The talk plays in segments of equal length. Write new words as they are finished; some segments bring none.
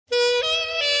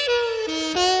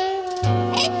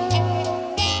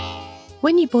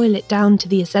When you boil it down to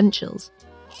the essentials,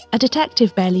 a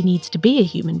detective barely needs to be a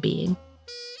human being.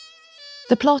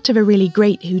 The plot of a really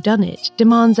great whodunit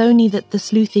demands only that the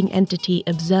sleuthing entity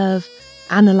observe,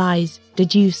 analyse,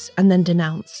 deduce and then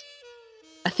denounce.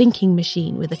 A thinking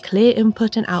machine with a clear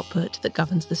input and output that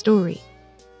governs the story.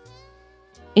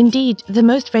 Indeed, the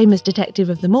most famous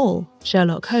detective of them all,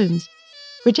 Sherlock Holmes,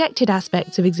 rejected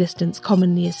aspects of existence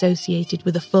commonly associated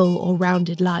with a full or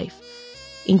rounded life,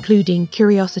 including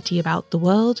curiosity about the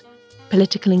world,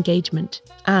 political engagement,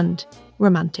 and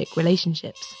romantic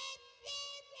relationships.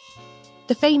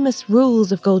 The famous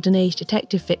rules of Golden Age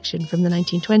detective fiction from the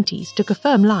 1920s took a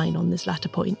firm line on this latter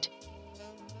point.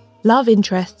 Love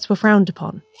interests were frowned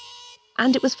upon,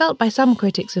 and it was felt by some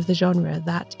critics of the genre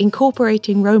that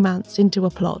incorporating romance into a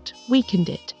plot weakened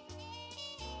it.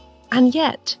 And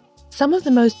yet, some of the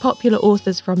most popular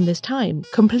authors from this time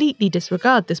completely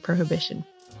disregard this prohibition.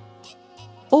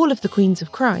 All of the queens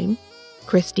of crime,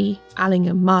 Christie,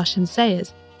 Allingham, Marsh and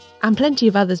Sayers, and plenty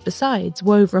of others besides,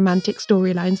 wove romantic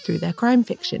storylines through their crime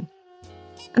fiction.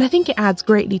 And I think it adds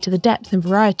greatly to the depth and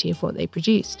variety of what they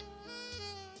produced.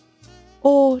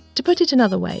 Or, to put it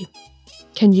another way,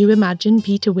 can you imagine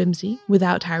Peter Wimsey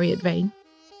without Harriet Vane?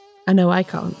 I know I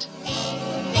can't.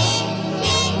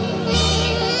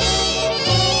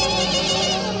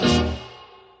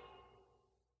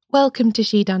 Welcome to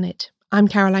She Done It. I'm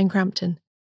Caroline Crampton.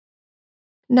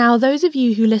 Now, those of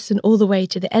you who listen all the way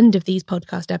to the end of these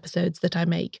podcast episodes that I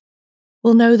make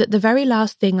will know that the very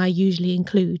last thing I usually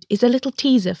include is a little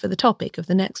teaser for the topic of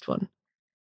the next one.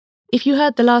 If you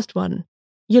heard the last one,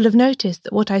 you'll have noticed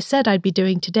that what I said I'd be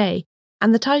doing today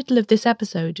and the title of this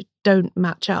episode don't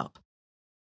match up.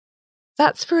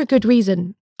 That's for a good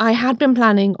reason. I had been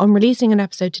planning on releasing an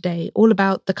episode today all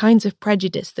about the kinds of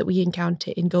prejudice that we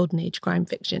encounter in Golden Age crime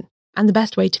fiction, and the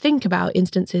best way to think about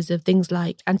instances of things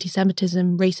like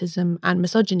anti-Semitism, racism, and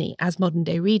misogyny as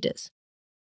modern-day readers.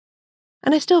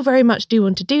 And I still very much do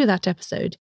want to do that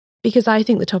episode, because I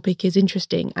think the topic is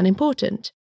interesting and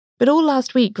important. But all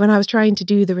last week, when I was trying to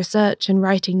do the research and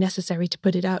writing necessary to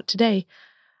put it out today,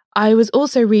 I was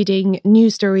also reading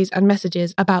news stories and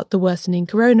messages about the worsening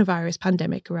coronavirus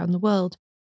pandemic around the world.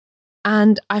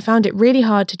 And I found it really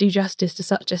hard to do justice to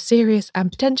such a serious and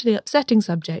potentially upsetting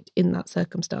subject in that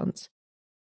circumstance.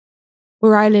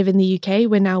 Where I live in the UK,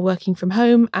 we're now working from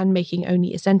home and making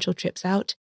only essential trips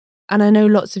out, and I know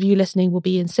lots of you listening will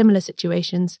be in similar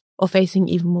situations or facing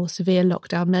even more severe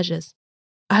lockdown measures.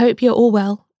 I hope you're all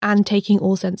well and taking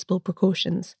all sensible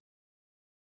precautions.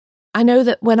 I know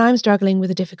that when I'm struggling with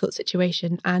a difficult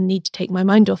situation and need to take my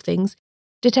mind off things,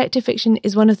 detective fiction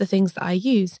is one of the things that I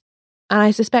use. And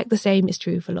I suspect the same is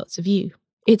true for lots of you.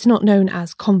 It's not known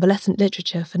as convalescent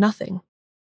literature for nothing.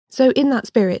 So in that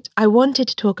spirit, I wanted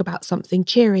to talk about something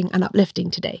cheering and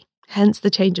uplifting today, hence the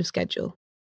change of schedule.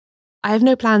 I have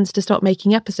no plans to stop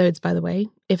making episodes, by the way.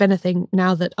 If anything,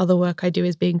 now that other work I do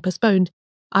is being postponed,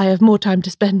 I have more time to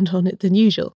spend on it than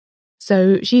usual.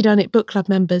 So She Done It book club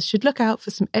members should look out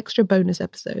for some extra bonus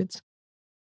episodes.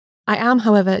 I am,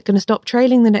 however, going to stop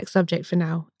trailing the next subject for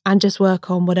now and just work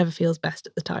on whatever feels best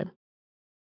at the time.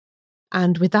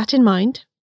 And with that in mind,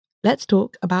 let's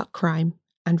talk about crime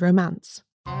and romance.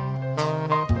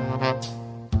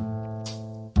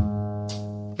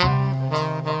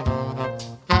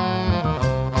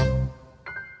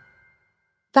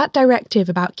 That directive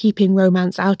about keeping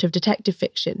romance out of detective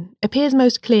fiction appears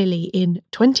most clearly in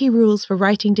 20 Rules for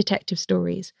Writing Detective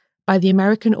Stories by the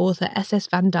American author S.S.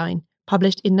 Van Dyne,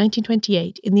 published in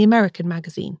 1928 in the American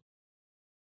magazine.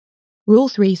 Rule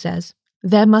 3 says,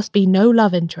 "There must be no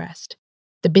love interest.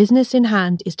 The business in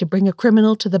hand is to bring a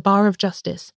criminal to the bar of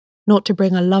justice, not to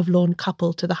bring a lovelorn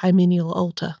couple to the hymeneal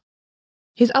altar."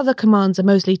 His other commands are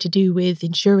mostly to do with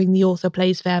ensuring the author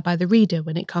plays fair by the reader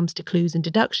when it comes to clues and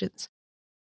deductions.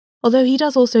 Although he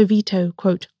does also veto,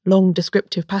 quote, long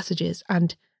descriptive passages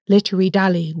and literary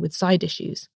dallying with side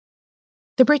issues.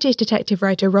 The British detective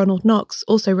writer Ronald Knox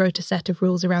also wrote a set of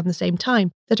rules around the same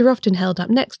time that are often held up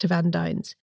next to Van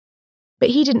Dyne's. But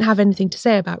he didn't have anything to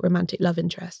say about romantic love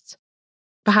interests.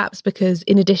 Perhaps because,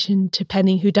 in addition to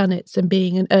penning whodunits and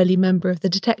being an early member of the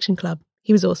Detection Club,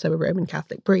 he was also a Roman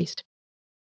Catholic priest.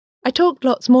 I talked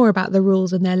lots more about the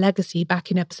rules and their legacy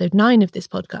back in episode 9 of this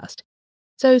podcast,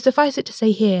 so suffice it to say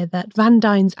here that Van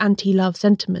Dyne's anti-love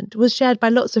sentiment was shared by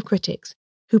lots of critics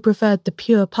who preferred the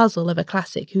pure puzzle of a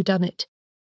classic whodunit,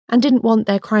 and didn't want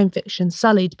their crime fiction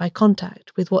sullied by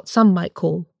contact with what some might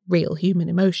call real human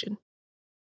emotion.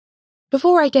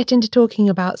 Before I get into talking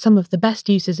about some of the best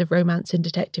uses of romance in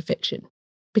detective fiction,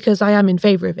 because I am in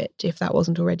favour of it, if that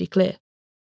wasn't already clear,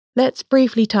 let's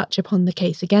briefly touch upon the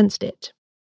case against it.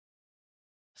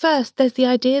 First, there's the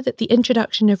idea that the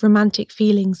introduction of romantic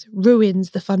feelings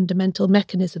ruins the fundamental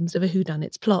mechanisms of a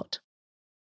whodunit's plot.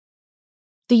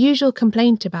 The usual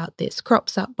complaint about this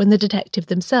crops up when the detective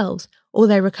themselves, or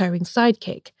their recurring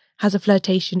sidekick, has a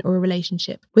flirtation or a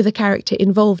relationship with a character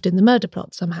involved in the murder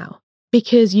plot somehow,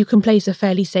 because you can place a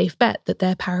fairly safe bet that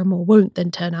their paramour won't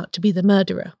then turn out to be the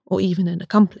murderer, or even an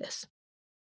accomplice.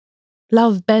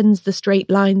 Love bends the straight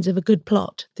lines of a good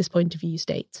plot, this point of view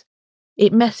states.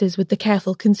 It messes with the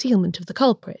careful concealment of the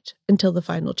culprit until the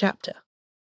final chapter.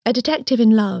 A detective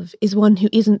in love is one who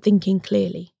isn't thinking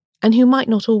clearly, and who might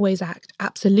not always act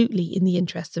absolutely in the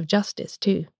interests of justice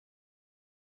too.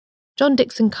 John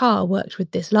Dickson Carr worked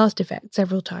with this last effect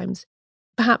several times,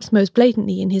 perhaps most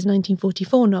blatantly in his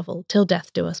 1944 novel, Till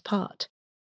Death Do Us Part.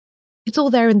 It's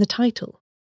all there in the title.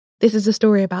 This is a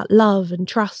story about love and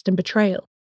trust and betrayal,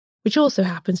 which also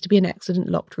happens to be an excellent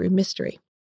locked room mystery.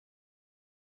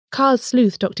 Carr's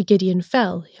sleuth, Dr. Gideon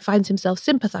Fell, finds himself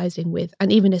sympathising with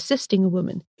and even assisting a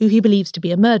woman who he believes to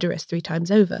be a murderess 3 times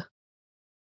over.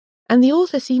 And the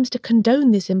author seems to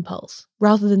condone this impulse,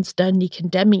 rather than sternly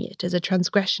condemning it as a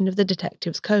transgression of the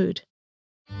detective's code.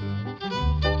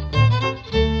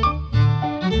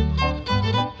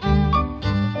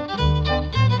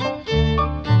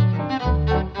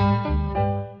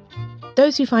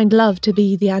 Those who find love to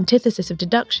be the antithesis of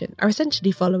deduction are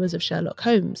essentially followers of Sherlock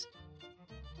Holmes.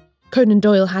 Conan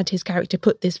Doyle had his character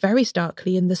put this very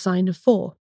starkly in The Sign of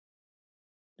 4.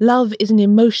 Love is an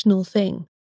emotional thing,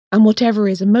 and whatever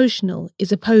is emotional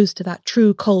is opposed to that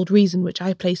true cold reason which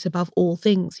I place above all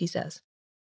things, he says.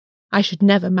 I should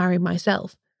never marry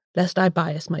myself, lest I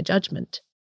bias my judgment.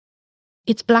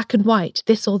 It's black and white,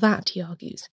 this or that, he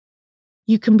argues.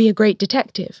 You can be a great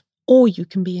detective, or you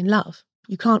can be in love.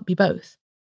 You can't be both.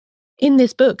 In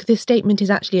this book, this statement is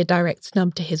actually a direct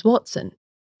snub to his Watson,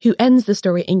 who ends the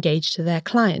story engaged to their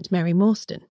client, Mary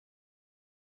Morstan.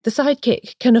 The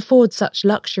sidekick can afford such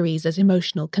luxuries as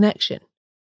emotional connection,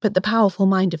 but the powerful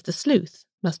mind of the sleuth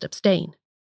must abstain.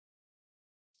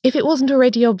 If it wasn't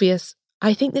already obvious,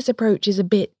 I think this approach is a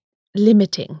bit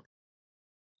limiting.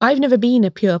 I've never been a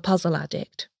pure puzzle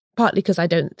addict, partly because I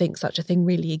don't think such a thing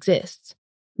really exists.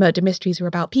 Murder mysteries are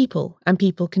about people, and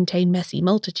people contain messy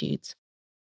multitudes.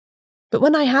 But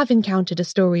when I have encountered a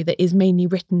story that is mainly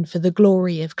written for the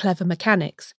glory of clever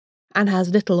mechanics, and has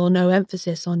little or no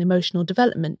emphasis on emotional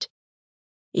development,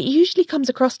 it usually comes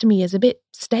across to me as a bit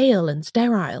stale and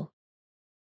sterile.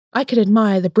 I can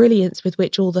admire the brilliance with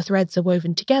which all the threads are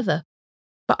woven together,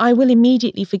 but I will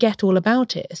immediately forget all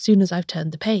about it as soon as I've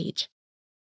turned the page.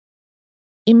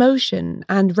 Emotion,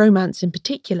 and romance in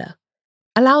particular,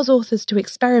 allows authors to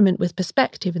experiment with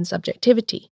perspective and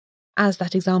subjectivity, as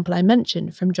that example I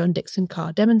mentioned from John Dickson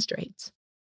Carr demonstrates.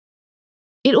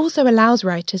 It also allows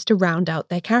writers to round out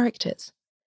their characters.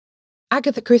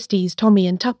 Agatha Christie's Tommy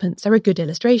and Tuppence are a good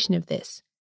illustration of this.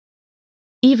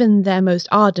 Even their most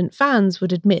ardent fans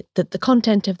would admit that the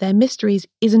content of their mysteries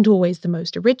isn't always the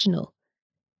most original.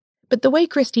 But the way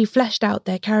Christie fleshed out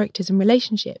their characters and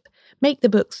relationship make the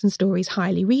books and stories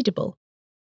highly readable,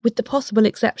 with the possible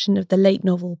exception of the late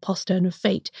novel Postern of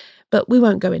Fate, but we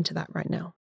won't go into that right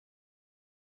now.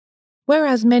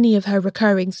 Whereas many of her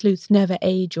recurring sleuths never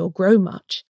age or grow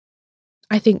much,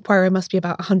 I think Poirot must be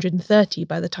about 130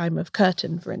 by the time of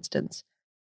Curtain, for instance,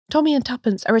 Tommy and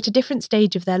Tuppence are at a different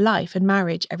stage of their life and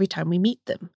marriage every time we meet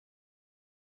them.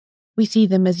 We see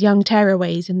them as young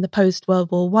tearaways in the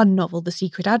post-World War I novel The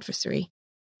Secret Adversary,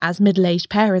 as middle-aged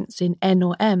parents in N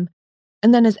or M,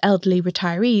 and then as elderly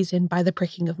retirees in By the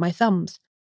Pricking of My Thumbs.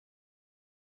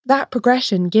 That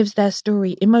progression gives their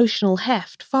story emotional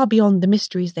heft far beyond the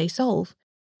mysteries they solve,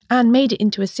 and made it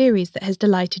into a series that has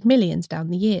delighted millions down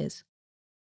the years.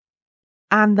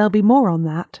 And there'll be more on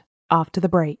that after the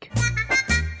break.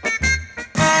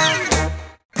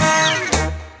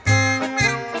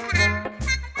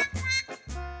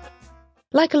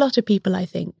 Like a lot of people, I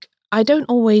think, I don't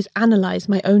always analyse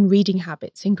my own reading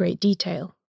habits in great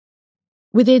detail.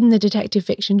 Within the detective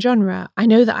fiction genre, I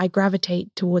know that I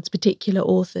gravitate towards particular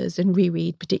authors and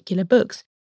reread particular books,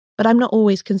 but I'm not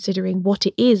always considering what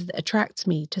it is that attracts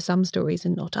me to some stories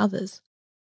and not others.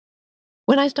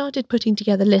 When I started putting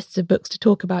together lists of books to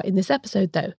talk about in this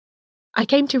episode, though, I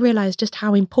came to realise just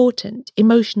how important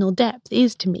emotional depth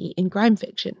is to me in crime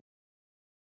fiction.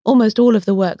 Almost all of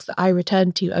the works that I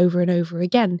return to over and over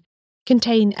again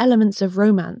contain elements of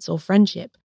romance or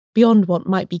friendship beyond what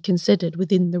might be considered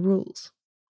within the rules.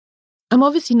 I'm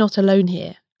obviously not alone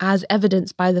here, as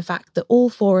evidenced by the fact that all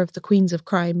 4 of the Queens of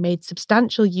Crime made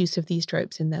substantial use of these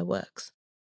tropes in their works.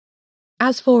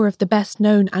 As 4 of the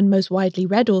best-known and most widely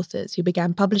read authors who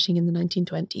began publishing in the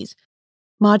 1920s,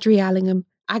 Marjorie Allingham,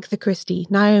 Agatha Christie,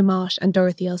 Ngaio Marsh and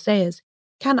Dorothy L. Sayers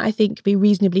can, I think, be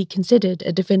reasonably considered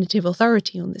a definitive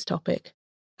authority on this topic,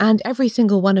 and every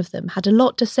single one of them had a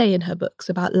lot to say in her books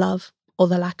about love, or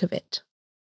the lack of it.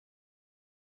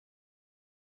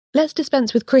 Let's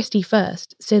dispense with Christie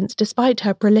first, since despite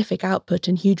her prolific output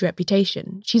and huge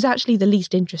reputation, she's actually the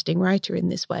least interesting writer in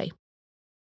this way.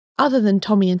 Other than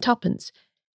Tommy and Tuppence,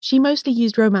 she mostly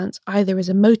used romance either as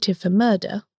a motive for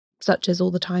murder, such as all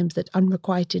the times that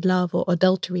unrequited love or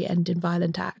adultery end in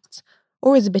violent acts,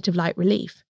 or as a bit of light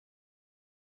relief.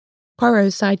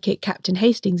 Poirot's sidekick Captain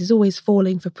Hastings is always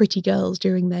falling for pretty girls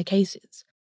during their cases,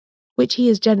 which he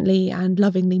is gently and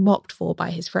lovingly mocked for by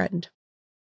his friend.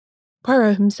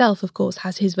 Poirot himself, of course,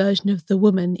 has his version of the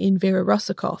woman in Vera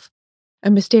Rossakoff, a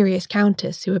mysterious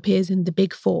countess who appears in The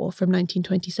Big Four from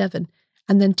 1927,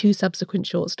 and then 2 subsequent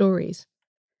short stories.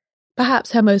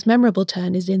 Perhaps her most memorable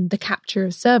turn is in The Capture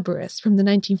of Cerberus from the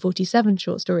 1947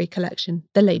 short story collection,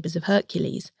 The Labours of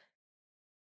Hercules.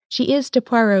 She is to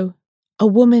Poirot a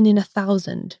woman in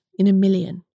 1,000, in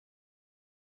 1,000,000.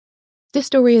 This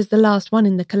story is the last one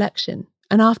in the collection,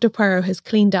 and after Poirot has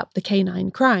cleaned up the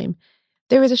canine crime,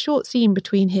 there is a short scene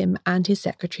between him and his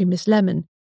secretary Miss Lemon,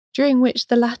 during which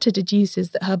the latter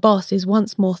deduces that her boss is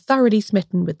once more thoroughly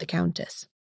smitten with the Countess.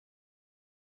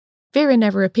 Vera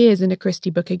never appears in a Christie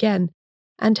book again,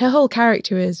 and her whole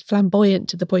character is flamboyant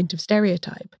to the point of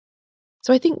stereotype.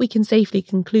 So I think we can safely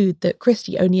conclude that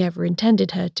Christie only ever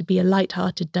intended her to be a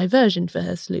light-hearted diversion for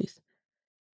her sleuth.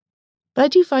 But I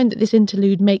do find that this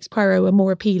interlude makes Poirot a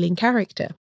more appealing character.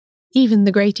 Even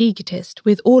the great egotist,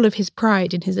 with all of his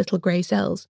pride in his little grey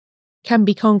cells, can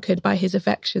be conquered by his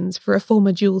affections for a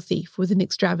former jewel thief with an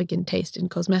extravagant taste in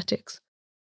cosmetics.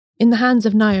 In the hands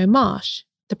of Ngaio Marsh,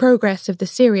 the progress of the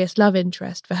serious love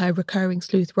interest for her recurring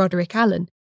sleuth Roderick Allen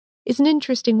is an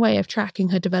interesting way of tracking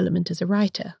her development as a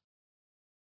writer.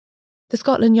 The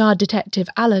Scotland Yard detective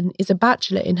Allen is a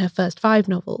bachelor in her first 5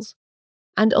 novels,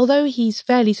 and although he's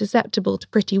fairly susceptible to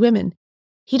pretty women,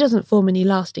 he doesn't form any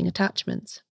lasting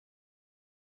attachments.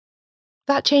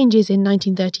 That changes in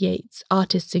 1938's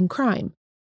Artists in Crime,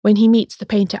 when he meets the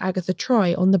painter Agatha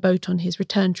Troy on the boat on his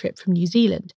return trip from New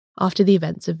Zealand after the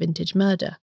events of Vintage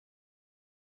Murder.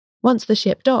 Once the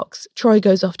ship docks, Troy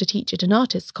goes off to teach at an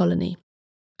artists' colony,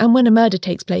 and when a murder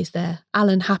takes place there,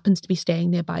 Allen happens to be staying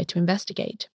nearby to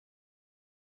investigate.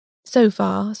 So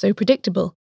far, so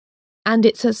predictable, and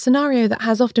it's a scenario that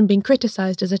has often been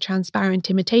criticised as a transparent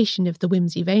imitation of the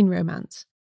Whimsy Vane romance.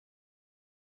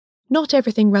 Not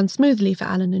everything runs smoothly for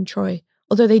Allen and Troy,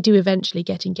 although they do eventually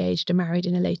get engaged and married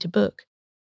in a later book.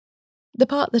 The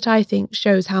part that I think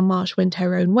shows how Marsh went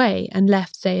her own way and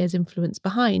left Sayers' influence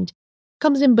behind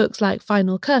comes in books like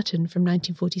Final Curtain from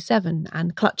 1947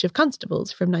 and Clutch of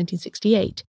Constables from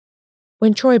 1968,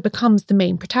 when Troy becomes the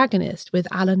main protagonist with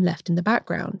Allen left in the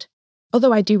background.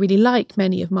 Although I do really like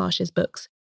many of Marsh's books,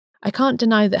 I can't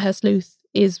deny that her sleuth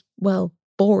is, well,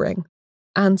 boring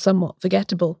and somewhat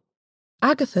forgettable.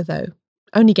 Agatha, though,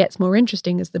 only gets more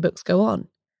interesting as the books go on.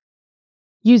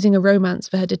 Using a romance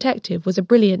for her detective was a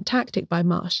brilliant tactic by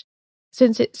Marsh,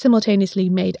 since it simultaneously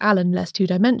made Allen less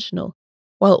two-dimensional,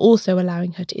 while also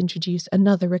allowing her to introduce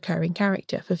another recurring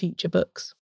character for future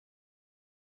books.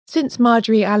 Since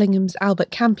Marjorie Allingham's Albert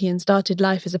Campion started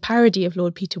life as a parody of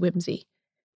Lord Peter Wimsey,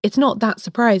 it's not that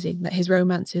surprising that his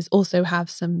romances also have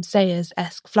some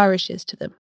Sayers-esque flourishes to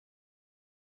them.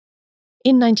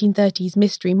 In 1930's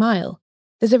Mystery Mile,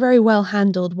 there's a very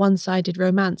well-handled one-sided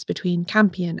romance between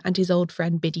Campion and his old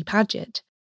friend Biddy Paget,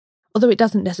 although it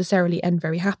doesn't necessarily end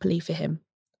very happily for him.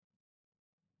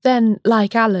 Then,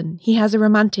 like Allen, he has a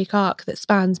romantic arc that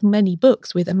spans many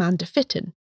books with Amanda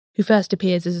Fitton, who first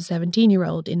appears as a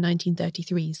 17-year-old in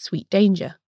 1933's Sweet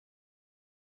Danger.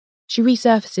 She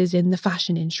resurfaces in The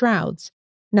Fashion in Shrouds,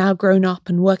 now grown up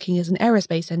and working as an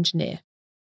aerospace engineer,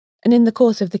 and in the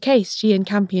course of the case she and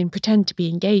Campion pretend to be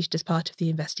engaged as part of the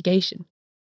investigation.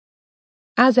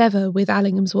 As ever with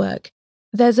Allingham's work,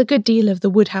 there's a good deal of the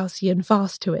Woodhouseian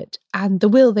farce to it, and the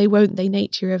will-they-won't-they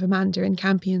nature of Amanda and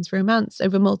Campion's romance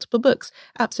over multiple books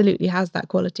absolutely has that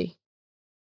quality.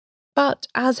 But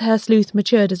as her sleuth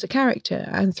matured as a character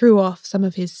and threw off some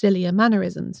of his sillier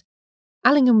mannerisms,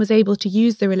 Allingham was able to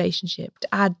use the relationship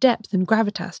to add depth and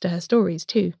gravitas to her stories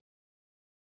too.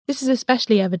 This is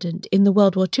especially evident in the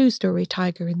World War II story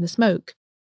Tiger in the Smoke,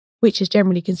 which is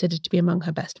generally considered to be among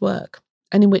her best work,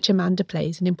 and in which Amanda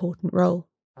plays an important role.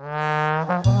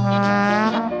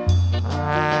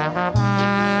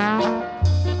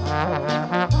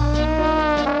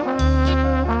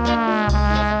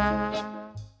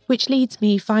 Which leads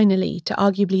me finally to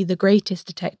arguably the greatest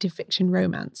detective fiction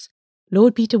romance,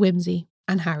 Lord Peter Wimsey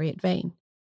and Harriet Vane.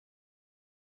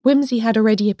 Wimsey had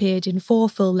already appeared in 4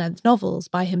 full-length novels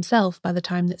by himself by the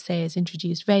time that Sayers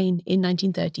introduced Vane in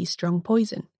 1930's Strong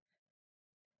Poison.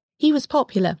 He was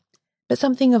popular, but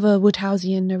something of a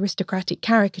Woodhouseian aristocratic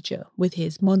caricature with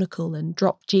his monocle and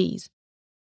dropped G's.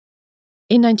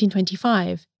 In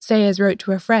 1925, Sayers wrote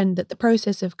to a friend that the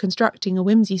process of constructing a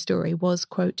Wimsey story was,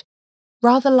 quote,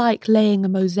 rather like laying a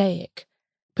mosaic,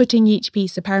 putting each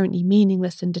piece apparently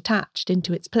meaningless and detached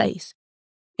into its place,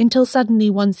 until suddenly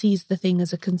one sees the thing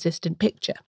as a consistent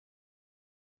picture.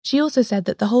 She also said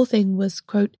that the whole thing was,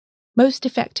 quote, most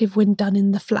effective when done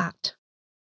in the flat.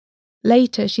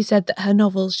 Later, she said that her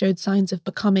novels showed signs of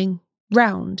becoming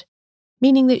round,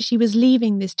 meaning that she was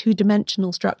leaving this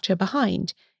two-dimensional structure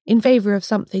behind in favour of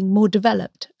something more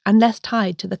developed and less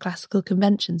tied to the classical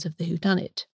conventions of the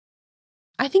whodunit.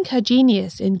 I think her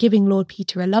genius in giving Lord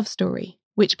Peter a love story,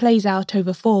 which plays out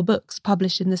over 4 books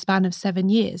published in the span of 7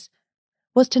 years,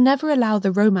 was to never allow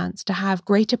the romance to have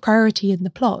greater priority in the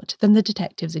plot than the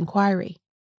detective's inquiry.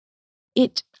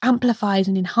 It amplifies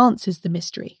and enhances the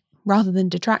mystery, rather than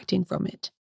detracting from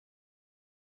it.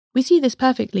 We see this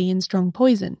perfectly in Strong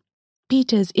Poison.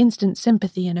 Peter's instant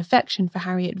sympathy and affection for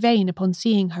Harriet Vane upon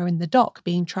seeing her in the dock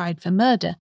being tried for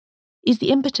murder is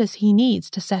the impetus he needs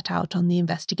to set out on the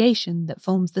investigation that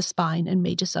forms the spine and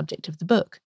major subject of the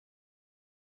book.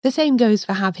 The same goes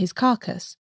for Have His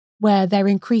Carcass, where their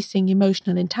increasing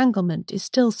emotional entanglement is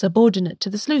still subordinate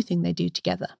to the sleuthing they do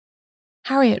together.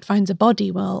 Harriet finds a body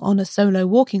while on a solo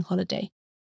walking holiday,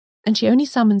 and she only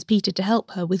summons Peter to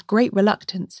help her with great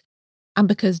reluctance, and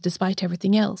because, despite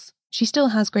everything else, she still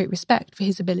has great respect for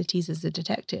his abilities as a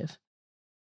detective.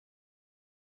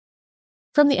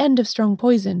 From the end of Strong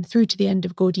Poison through to the end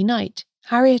of Gaudy Night,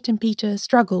 Harriet and Peter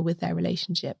struggle with their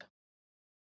relationship.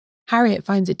 Harriet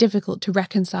finds it difficult to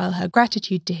reconcile her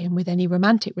gratitude to him with any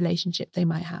romantic relationship they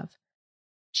might have.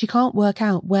 She can't work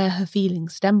out where her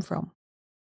feelings stem from.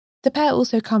 The pair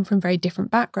also come from very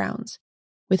different backgrounds,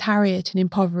 with Harriet an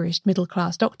impoverished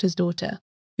middle-class doctor's daughter,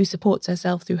 who supports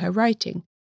herself through her writing,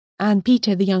 and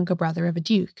Peter the younger brother of a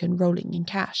duke and rolling in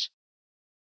cash.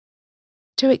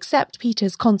 To accept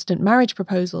Peter's constant marriage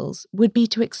proposals would be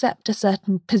to accept a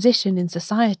certain position in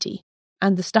society,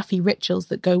 and the stuffy rituals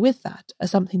that go with that are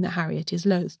something that Harriet is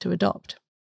loath to adopt.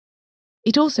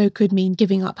 It also could mean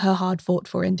giving up her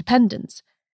hard-fought-for independence,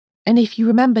 and if you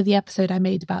remember the episode I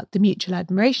made about the Mutual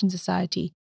Admiration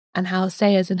Society and how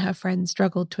Sayers and her friends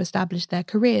struggled to establish their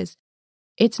careers,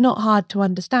 it's not hard to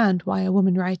understand why a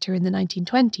woman writer in the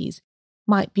 1920s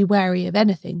might be wary of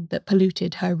anything that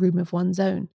polluted her room of one's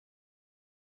own.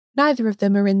 Neither of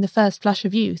them are in the first flush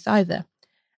of youth either,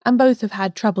 and both have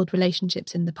had troubled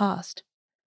relationships in the past.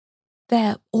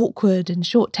 They're awkward and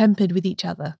short-tempered with each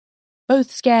other,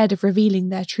 both scared of revealing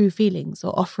their true feelings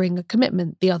or offering a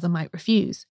commitment the other might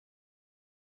refuse.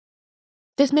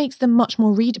 This makes them much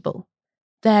more readable.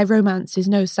 Their romance is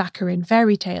no saccharine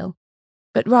fairy tale,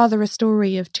 but rather a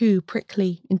story of 2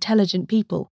 prickly, intelligent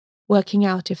people working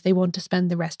out if they want to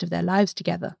spend the rest of their lives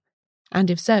together, and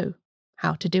if so,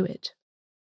 how to do it.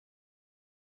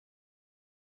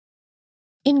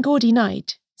 In Gaudy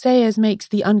Night, Sayers makes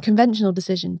the unconventional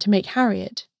decision to make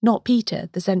Harriet, not Peter,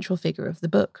 the central figure of the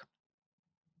book.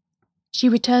 She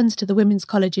returns to the Women's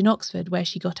College in Oxford, where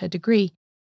she got her degree,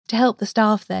 to help the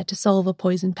staff there to solve a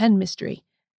poison pen mystery.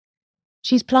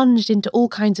 She's plunged into all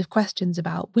kinds of questions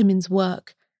about women's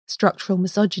work, structural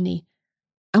misogyny,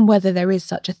 and whether there is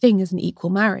such a thing as an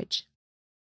equal marriage.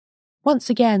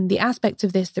 Once again, the aspects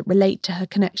of this that relate to her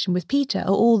connection with Peter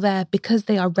are all there because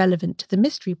they are relevant to the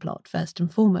mystery plot first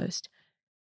and foremost,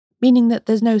 meaning that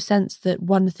there's no sense that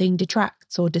one thing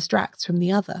detracts or distracts from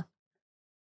the other.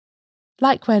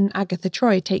 Like when Agatha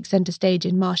Troy takes centre stage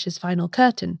in Marcia's Final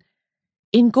Curtain,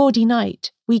 in Gaudy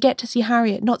Night, we get to see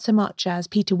Harriet not so much as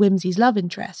Peter Wimsey's love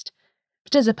interest,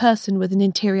 but as a person with an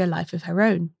interior life of her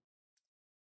own.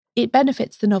 It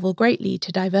benefits the novel greatly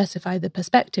to diversify the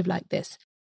perspective like this,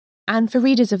 and for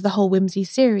readers of the whole Wimsey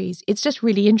series, it's just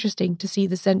really interesting to see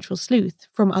the central sleuth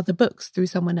from other books through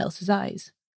someone else's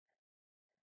eyes.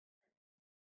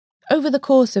 Over the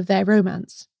course of their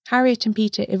romance, Harriet and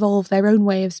Peter evolve their own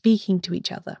way of speaking to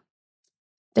each other.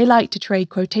 They like to trade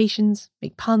quotations,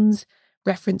 make puns,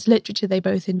 reference literature they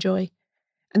both enjoy,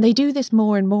 and they do this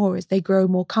more and more as they grow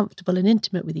more comfortable and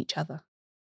intimate with each other.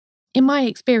 In my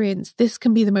experience, this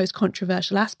can be the most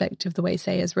controversial aspect of the way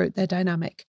Sayers wrote their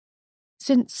dynamic,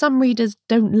 since some readers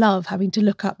don't love having to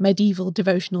look up medieval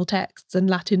devotional texts and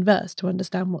Latin verse to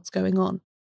understand what's going on.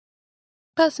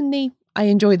 Personally, I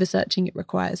enjoy the searching it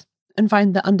requires, and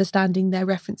find that understanding their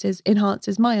references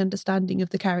enhances my understanding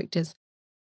of the characters,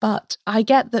 but I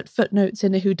get that footnotes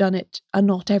in a whodunit are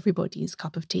not everybody's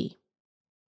cup of tea.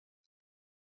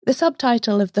 The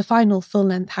subtitle of the final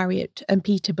full-length Harriet and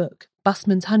Peter book,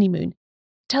 Busman's Honeymoon,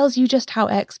 tells you just how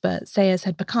expert Sayers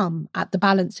had become at the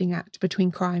balancing act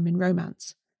between crime and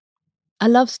romance. A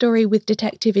love story with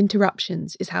detective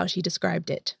interruptions is how she described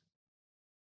it.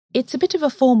 It's a bit of a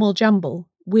formal jumble,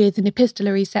 with an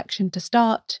epistolary section to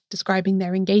start, describing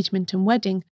their engagement and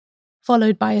wedding,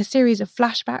 followed by a series of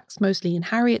flashbacks, mostly in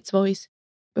Harriet's voice,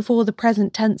 before the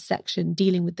present tense section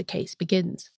dealing with the case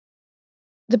begins.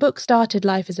 The book started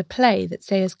life as a play that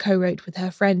Sayers co-wrote with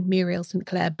her friend Muriel St.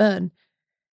 Clair Byrne,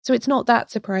 so it's not that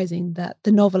surprising that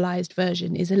the novelised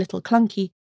version is a little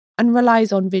clunky and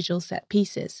relies on visual set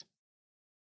pieces.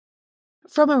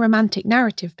 From a romantic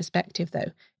narrative perspective,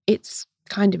 though, it's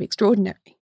kind of extraordinary.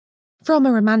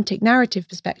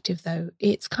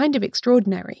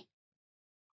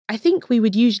 I think we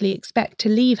would usually expect to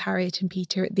leave Harriet and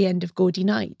Peter at the end of Gaudy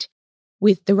Night,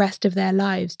 with the rest of their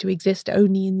lives to exist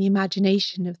only in the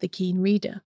imagination of the keen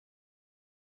reader.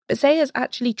 But Sayers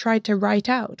actually tried to write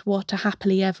out what a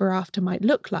happily ever after might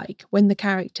look like when the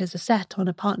characters are set on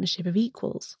a partnership of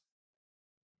equals.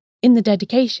 In the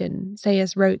dedication,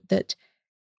 Sayers wrote that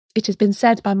 "It has been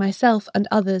said by myself and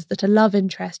others that a love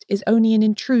interest is only an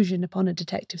intrusion upon a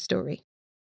detective story.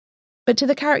 But to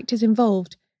the characters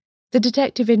involved, the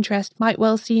detective interest might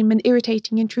well seem an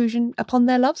irritating intrusion upon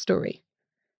their love story."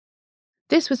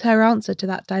 This was her answer to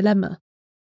that dilemma.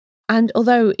 And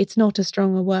although it's not as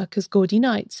strong a work as Gaudy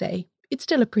Night, say, it's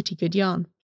still a pretty good yarn.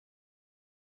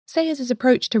 Sayers'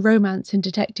 approach to romance in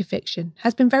detective fiction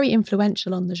has been very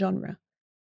influential on the genre.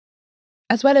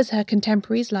 As well as her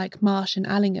contemporaries like Marsh and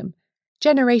Allingham,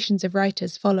 generations of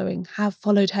writers following have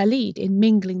followed her lead in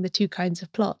mingling the two kinds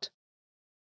of plot.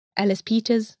 Ellis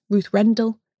Peters, Ruth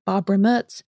Rendell, Barbara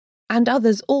Mertz, and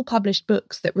others all published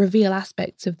books that reveal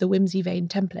aspects of the Whimsy Vane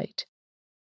template.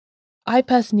 I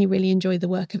personally really enjoy the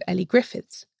work of Ellie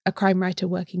Griffiths, a crime writer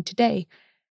working today,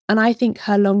 and I think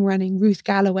her long-running Ruth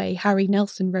Galloway-Harry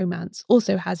Nelson romance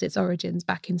also has its origins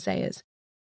back in Sayers,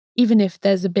 even if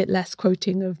there's a bit less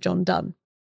quoting of John Donne.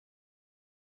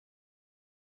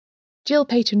 Jill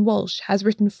Peyton Walsh has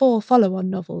written 4 follow-on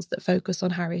novels that focus on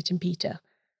Harriet and Peter,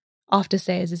 after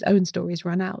Sayers' own stories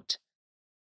run out.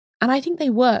 And I think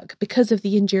they work because of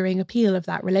the enduring appeal of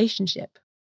that relationship.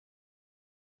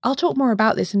 I'll talk more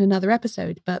about this in another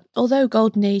episode, but although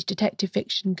Golden Age detective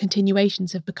fiction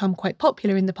continuations have become quite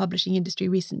popular in the publishing industry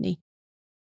recently,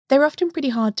 they're often pretty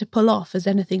hard to pull off as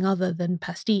anything other than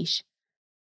pastiche.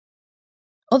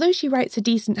 Although she writes a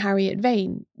decent Harriet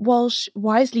Vane, Walsh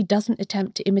wisely doesn't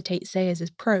attempt to imitate Sayers'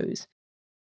 prose,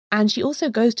 and she also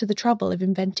goes to the trouble of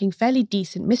inventing fairly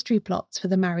decent mystery plots for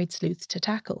the married sleuths to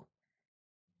tackle.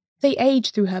 They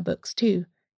age through her books too,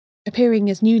 appearing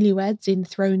as newlyweds in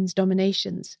Throne's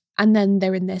Dominations, and then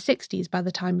they're in their 60s by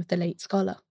the time of The Late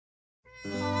Scholar.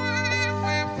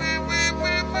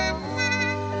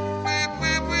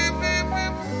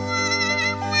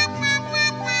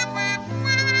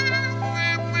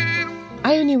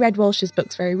 I only read Walsh's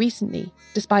books very recently,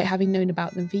 despite having known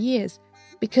about them for years,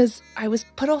 because I was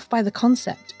put off by the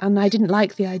concept and I didn't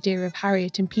like the idea of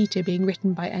Harriet and Peter being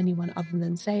written by anyone other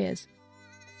than Sayers.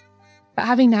 But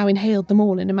having now inhaled them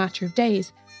all in a matter of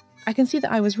days, I can see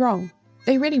that I was wrong.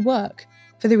 They really work,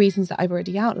 for the reasons that I've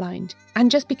already outlined,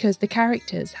 and just because the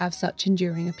characters have such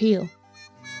enduring appeal.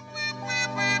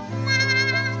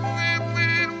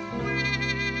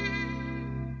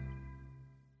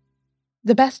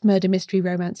 The best murder mystery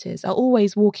romances are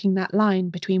always walking that line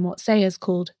between what Sayers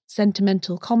called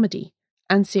sentimental comedy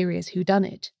and serious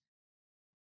whodunit.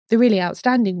 The really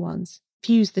outstanding ones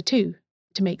fuse the two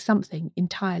to make something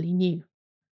entirely new.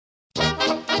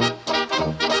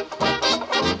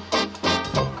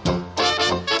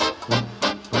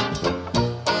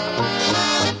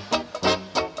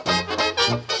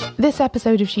 This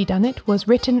episode of Shedunnit was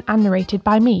written and narrated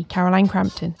by me, Caroline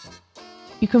Crampton.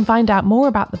 You can find out more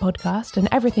about the podcast and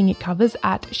everything it covers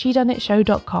at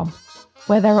shedunnitshow.com,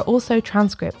 where there are also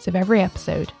transcripts of every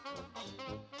episode.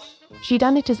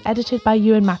 Shedunnit is edited by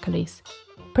Ewan McAleese.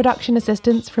 Production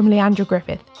assistance from Leandra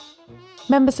Griffith.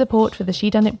 Member support for the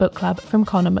Shedunnit Book Club from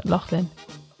Connor McLaughlin.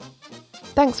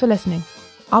 Thanks for listening.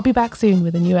 I'll be back soon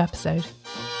with a new episode.